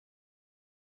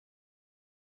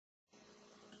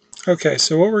Okay,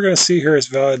 so what we're going to see here is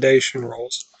validation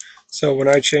rules. So when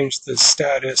I change the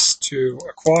status to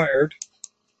acquired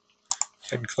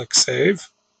and click save,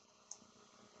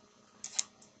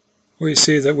 we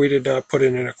see that we did not put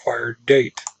in an acquired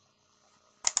date.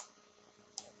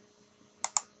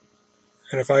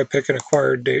 And if I pick an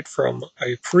acquired date from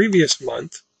a previous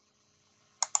month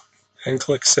and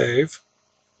click save,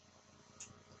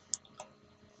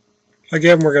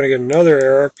 again we're going to get another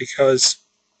error because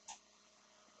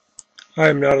I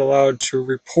am not allowed to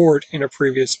report in a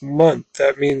previous month.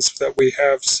 That means that we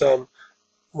have some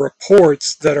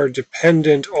reports that are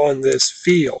dependent on this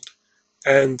field,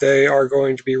 and they are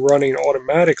going to be running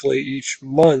automatically each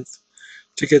month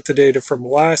to get the data from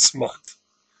last month.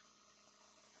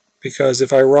 Because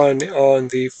if I run on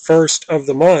the first of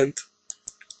the month,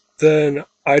 then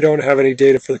I don't have any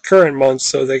data for the current month,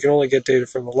 so they can only get data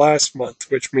from the last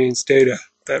month, which means data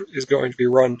that is going to be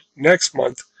run next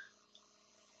month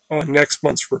on next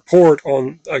month's report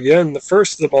on, again, the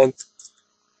first of the month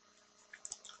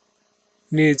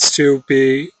needs to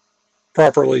be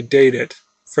properly dated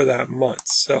for that month.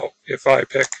 So if I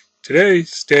pick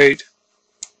today's date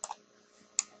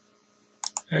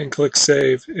and click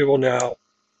save, it will now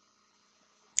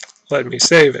let me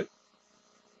save it.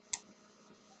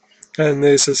 And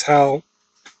this is how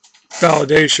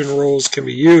validation rules can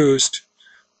be used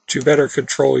to better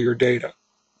control your data.